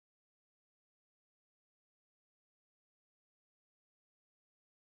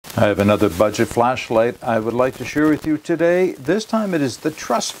I have another budget flashlight I would like to share with you today. This time it is the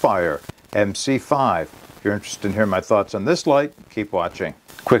TrustFire MC5. If you're interested in hearing my thoughts on this light, keep watching.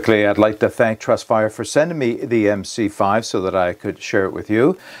 Quickly, I'd like to thank TrustFire for sending me the MC5 so that I could share it with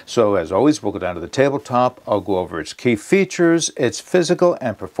you. So as always, we'll go down to the tabletop. I'll go over its key features, its physical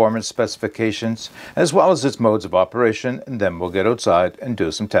and performance specifications, as well as its modes of operation, and then we'll get outside and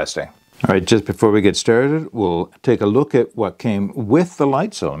do some testing. All right, just before we get started, we'll take a look at what came with the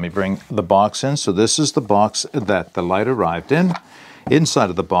light. So let me bring the box in. So this is the box that the light arrived in.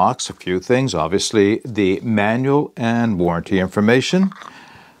 Inside of the box, a few things. Obviously, the manual and warranty information.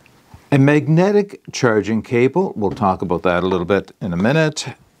 A magnetic charging cable. We'll talk about that a little bit in a minute.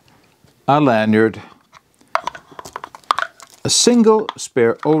 A lanyard. A single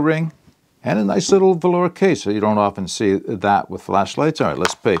spare O-ring. And a nice little velour case, so you don't often see that with flashlights. All right,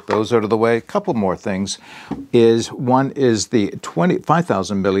 let's take those out of the way. A couple more things. One is the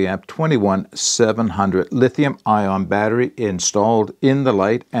 5,000 milliamp 21700 lithium-ion battery installed in the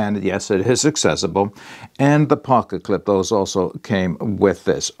light, and yes, it is accessible. And the pocket clip, those also came with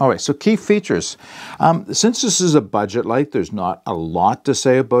this. All right, so key features. Since this is a budget light, there's not a lot to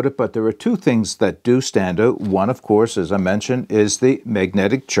say about it, but there are two things that do stand out. One, of course, as I mentioned, is the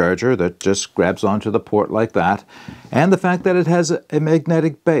magnetic charger that just grabs onto the port like that, and the fact that it has a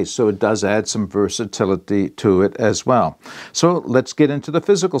magnetic base, so it does add some versatility to it as well. So let's get into the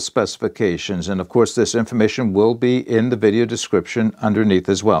physical specifications, and of course this information will be in the video description underneath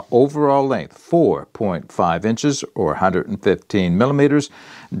as well. Overall length 4.5 inches or 115 millimeters.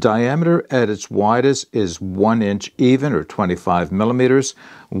 Diameter at its widest is 1 inch even or 25 millimeters.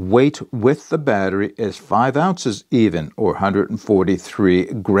 Weight with the battery is 5 ounces even or 143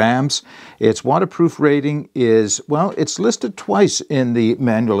 grams. Its waterproof rating is, well, it's listed twice in the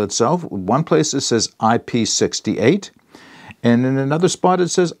manual itself. One place it says IP68. And in another spot it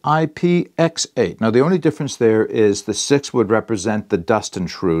says IPX8. Now the only difference there is the 6 would represent the dust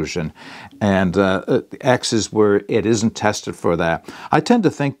intrusion, and the X is where it isn't tested for that. I tend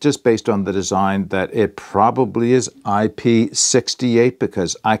to think, just based on the design, that it probably is IP68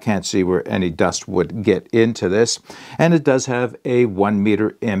 because I can't see where any dust would get into this. And it does have a 1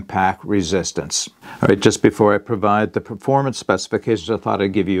 meter impact resistance. All right, just before I provide the performance specifications, I thought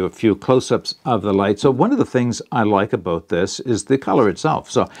I'd give you a few close-ups of the light. So one of the things I like about this is the color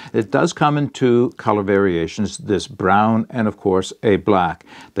itself. So it does come in two color variations, this brown and of course a black.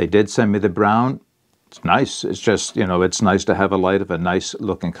 They did send me the brown. It's nice. It's just, you know, it's nice to have a light of a nice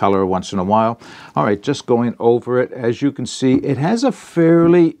looking color once in a while. All right, just going over it, as you can see, it has a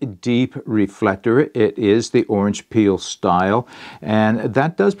fairly deep reflector. It is the orange peel style, and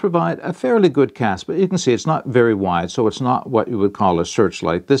that does provide a fairly good cast, but you can see it's not very wide, so it's not what you would call a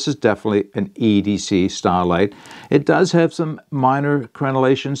searchlight. This is definitely an EDC style light. It does have some minor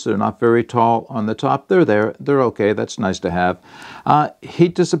crenellations. They're not very tall on the top. They're there. They're okay. That's nice to have.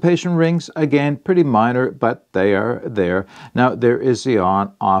 Heat dissipation rings, again, pretty minor, but they are there. Now, there is the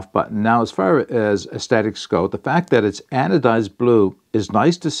on-off button. Now, as far as aesthetics go, the fact that it's anodized blue is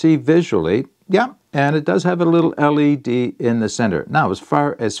nice to see visually. Yeah, and it does have a little LED in the center. Now, as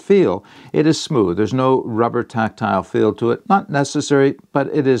far as feel, it is smooth. There's no rubber tactile feel to it. Not necessary, but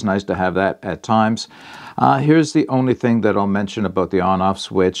it is nice to have that at times. Here's the only thing that I'll mention about the on-off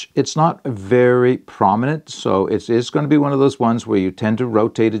switch. It's not very prominent, so it is going to be one of those ones where you tend to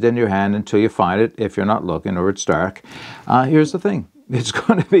rotate it in your hand until you find it if you're not looking or it's dark. Here's the thing. It's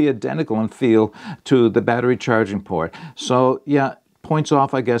going to be identical in feel to the battery charging port. So, yeah, points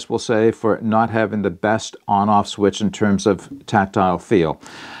off, I guess we'll say, for not having the best on-off switch in terms of tactile feel.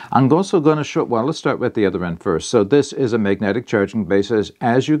 I'm also going to show, well, let's start with the other end first. So this is a magnetic charging base.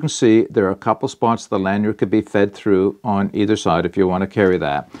 As you can see, there are a couple spots the lanyard could be fed through on either side if you want to carry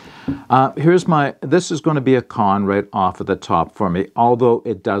that. This is going to be a con right off of the top for me. Although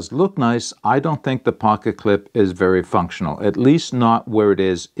it does look nice, I don't think the pocket clip is very functional, at least not where it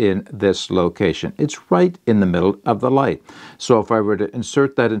is in this location. It's right in the middle of the light. So if I were to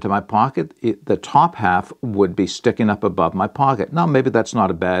insert that into my pocket, the top half would be sticking up above my pocket. Now, maybe that's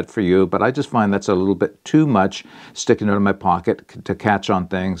not a bad for you, but I just find that's a little bit too much sticking out of my pocket to catch on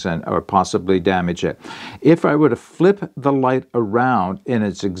things or possibly damage it. If I were to flip the light around in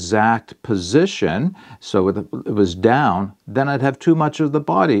its exact position, so it was down, then I'd have too much of the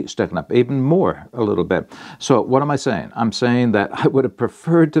body sticking up, even more a little bit. So what am I saying? I'm saying that I would have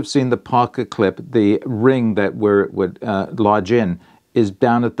preferred to have seen the pocket clip, the ring that where it would lodge in is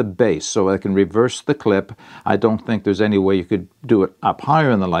down at the base, so I can reverse the clip. I don't think there's any way you could do it up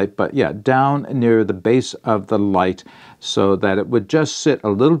higher in the light, but yeah, down near the base of the light so that it would just sit a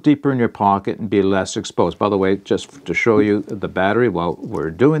little deeper in your pocket and be less exposed. By the way, just to show you the battery while we're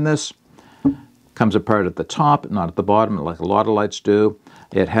doing this, comes apart at the top, not at the bottom, like a lot of lights do.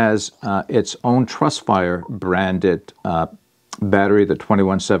 It has its own TrustFire branded battery, the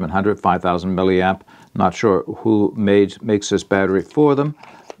 21700, 5000 milliamp. Not sure who makes this battery for them,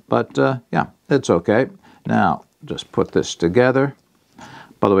 but yeah, it's okay. Now, just put this together.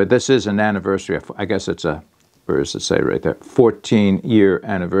 By the way, this is an anniversary. I guess it's a, where does it say right there? 14-year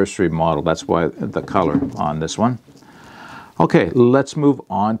anniversary model. That's why the color on this one. Okay, let's move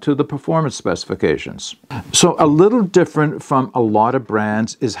on to the performance specifications. So a little different from a lot of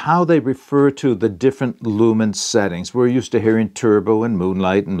brands is how they refer to the different lumen settings. We're used to hearing turbo and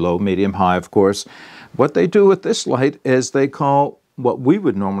moonlight and low, medium, high, of course. What they do with this light is they call what we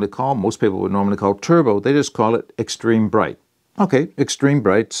would normally call, most people would normally call turbo, they just call it extreme bright. Okay, extreme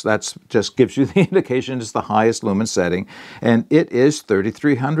brights, that's just gives you the indication it's the highest lumen setting, and it is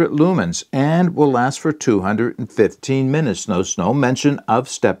 3300 lumens and will last for 215 minutes. No mention of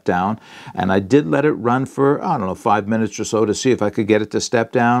step down, and I did let it run for, I don't know, 5 minutes or so to see if I could get it to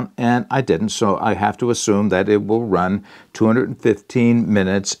step down, and I didn't, so I have to assume that it will run 215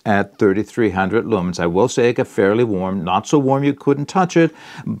 minutes at 3300 lumens. I will say it got fairly warm, not so warm you couldn't touch it,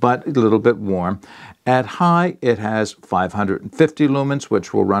 but a little bit warm. At high, it has 550 lumens,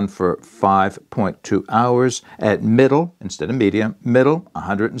 which will run for 5.2 hours. At middle, instead of medium, middle,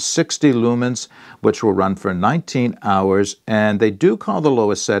 160 lumens, which will run for 19 hours. And they do call the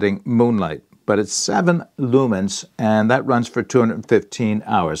lowest setting moonlight, but it's 7 lumens, and that runs for 215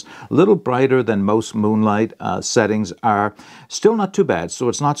 hours. A little brighter than most moonlight settings are. Still not too bad, so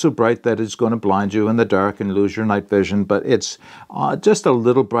it's not so bright that it's going to blind you in the dark and lose your night vision, but it's just a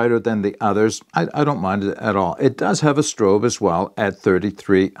little brighter than the others. I don't mind it at all. It does have a strobe as well at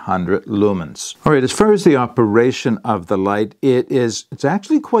 3300 lumens. All right, as far as the operation of the light, it's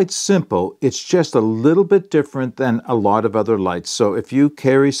actually quite simple. It's just a little bit different than a lot of other lights. So if you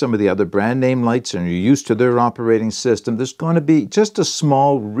carry some of the other brand name lights and you're used to their operating system, there's going to be just a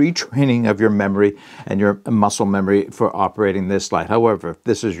small retraining of your memory and your muscle memory for operating this light. However, if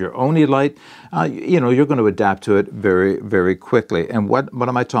this is your only light, you know, you're going to adapt to it very, very quickly. And what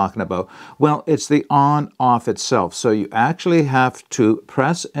am I talking about? Well, it's the on-off itself. So you actually have to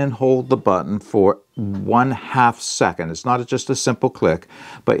press and hold the button for 1/2 second. It's not just a simple click,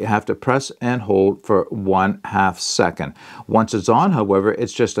 but you have to press and hold for 1/2 second. Once it's on, however,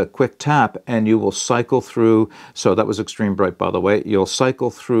 it's just a quick tap and you will cycle through. So that was extreme bright, by the way. You'll cycle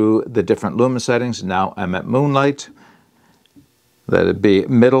through the different lumen settings. Now I'm at moonlight. Let it be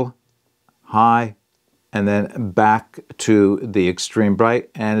middle, high, and then back to the extreme bright,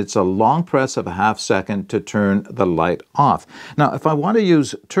 and it's a long press of 1/2 second to turn the light off. Now, if I want to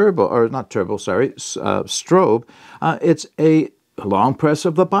use strobe, it's a long press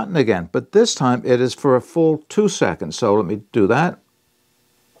of the button again, but this time it is for a full 2 seconds. So let me do that.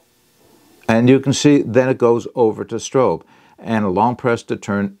 And you can see then it goes over to strobe, and a long press to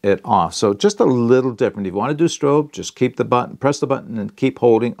turn it off. So just a little different. If you want to do strobe, just keep the button, press the button and keep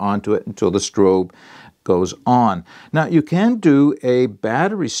holding onto it until the strobe goes on. Now you can do a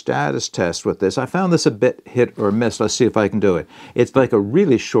battery status test with this. I found this a bit hit or miss. Let's see if I can do it. It's like a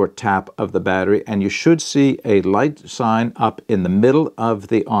really short tap of the battery, and you should see a light sign up in the middle of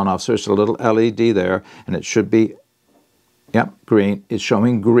the on-off. So there's a little LED there, and it should be, yep, green. It's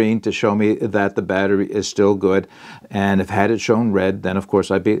showing green to show me that the battery is still good. And if had it shown red, then of course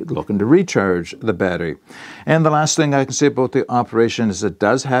I'd be looking to recharge the battery. And the last thing I can say about the operation is it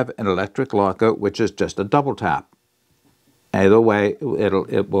does have an electric lockout, which is just a double tap. Either way,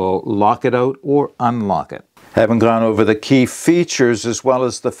 it will lock it out or unlock it. Having gone over the key features as well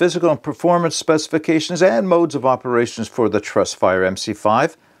as the physical and performance specifications and modes of operations for the TrustFire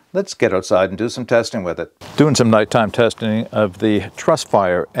MC5, let's get outside and do some testing with it. Doing some nighttime testing of the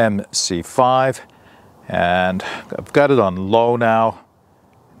TrustFire MC5, and I've got it on low now.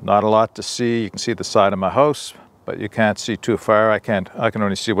 Not a lot to see. You can see the side of my house, but you can't see too far. I can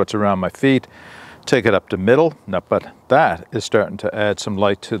only see what's around my feet. Take it up to middle. No, but that is starting to add some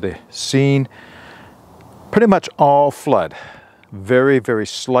light to the scene. Pretty much all flood. Very, very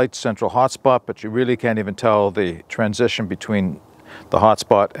slight central hotspot, but you really can't even tell the transition between the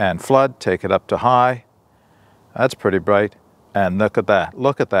hotspot and flood. Take it up to high. That's pretty bright. And look at that.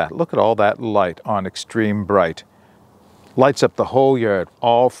 Look at that. Look at all that light on extreme bright. Lights up the whole yard.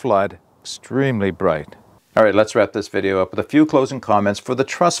 All flood. Extremely bright. All right, let's wrap this video up with a few closing comments for the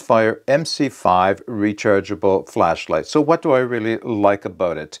TrustFire MC5 rechargeable flashlight. So what do I really like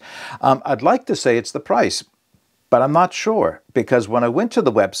about it? I'd like to say it's the price, but I'm not sure, because when I went to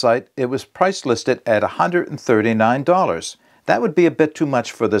the website, it was price listed at $139. That would be a bit too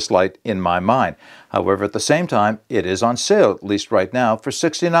much for this light in my mind. However, at the same time, it is on sale, at least right now, for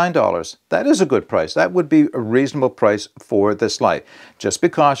 $69. That is a good price. That would be a reasonable price for this light. Just be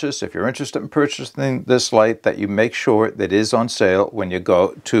cautious if you're interested in purchasing this light that you make sure that it is on sale when you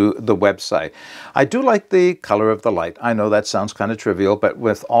go to the website. I do like the color of the light. I know that sounds kind of trivial, but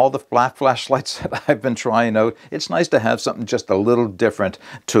with all the black flashlights that I've been trying out, it's nice to have something just a little different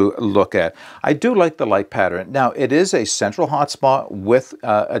to look at. I do like the light pattern. Now, it is a central hotspot with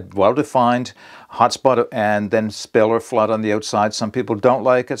a well-defined hotspot and then spill or flood on the outside. Some people don't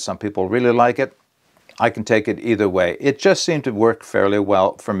like it. Some people really like it. I can take it either way. It just seemed to work fairly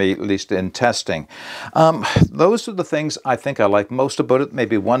well for me, at least in testing. Those are the things I think I like most about it.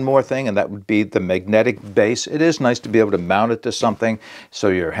 Maybe one more thing, and that would be the magnetic base. It is nice to be able to mount it to something so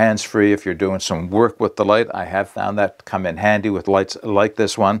you're hands-free if you're doing some work with the light. I have found that come in handy with lights like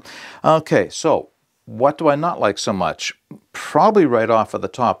this one. Okay, so what do I not like so much? Probably right off of the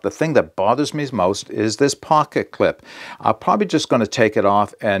top, the thing that bothers me most is this pocket clip. I'm probably just going to take it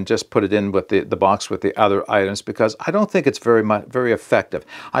off and just put it in with the box with the other items, because I don't think it's very effective.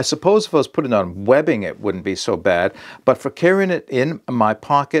 I suppose if I was putting on webbing, it wouldn't be so bad, but for carrying it in my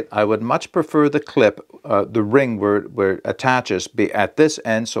pocket, I would much prefer the clip, the ring where it attaches, be at this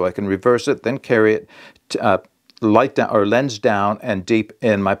end so I can reverse it, then carry it light down or lens down and deep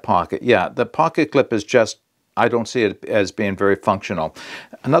in my pocket. Yeah, the pocket clip is just, I don't see it as being very functional.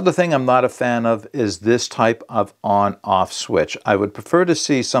 Another thing I'm not a fan of is this type of on-off switch. I would prefer to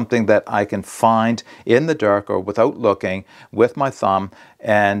see something that I can find in the dark or without looking with my thumb,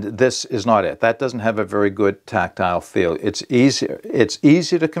 and this is not it. That doesn't have a very good tactile feel. It's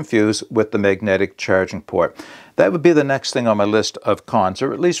easy to confuse with the magnetic charging port. That would be the next thing on my list of cons,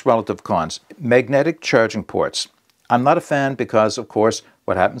 or at least relative cons. Magnetic charging ports. I'm not a fan because, of course,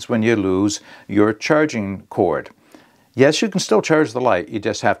 what happens when you lose your charging cord? Yes, you can still charge the light. You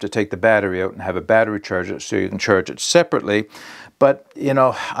just have to take the battery out and have a battery charger so you can charge it separately. But, you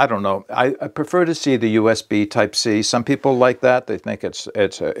know, I don't know. I prefer to see the USB Type-C. Some people like that. They think it's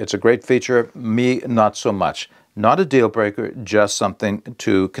a great feature. Me, not so much. Not a deal breaker, just something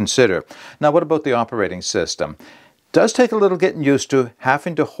to consider. Now, what about the operating system? Does take a little getting used to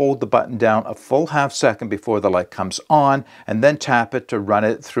having to hold the button down a full half second before the light comes on and then tap it to run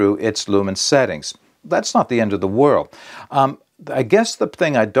it through its lumen settings. That's not the end of the world. I guess the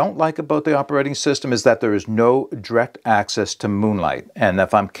thing I don't like about the operating system is that there is no direct access to moonlight. And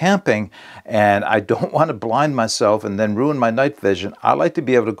if I'm camping and I don't want to blind myself and then ruin my night vision, I like to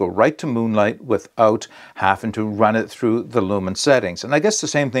be able to go right to moonlight without having to run it through the lumen settings. And I guess the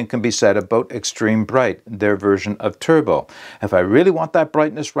same thing can be said about Extreme Bright, their version of Turbo. If I really want that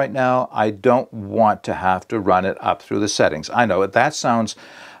brightness right now, I don't want to have to run it up through the settings. I know that sounds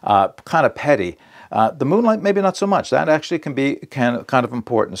kind of petty. The moonlight, maybe not so much. That actually can be kind of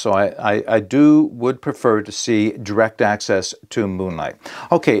important. So I would prefer to see direct access to moonlight.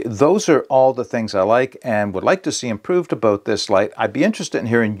 Okay, those are all the things I like and would like to see improved about this light. I'd be interested in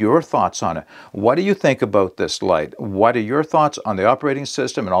hearing your thoughts on it. What do you think about this light? What are your thoughts on the operating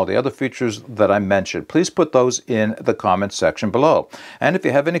system and all the other features that I mentioned? Please put those in the comments section below. And if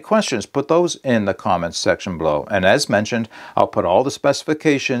you have any questions, put those in the comments section below. And as mentioned, I'll put all the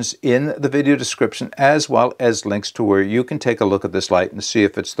specifications in the video description, as well as links to where you can take a look at this light and see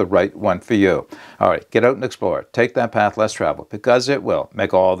if it's the right one for you. All right, get out and explore. Take that path less traveled, because it will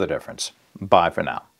make all the difference. Bye for now.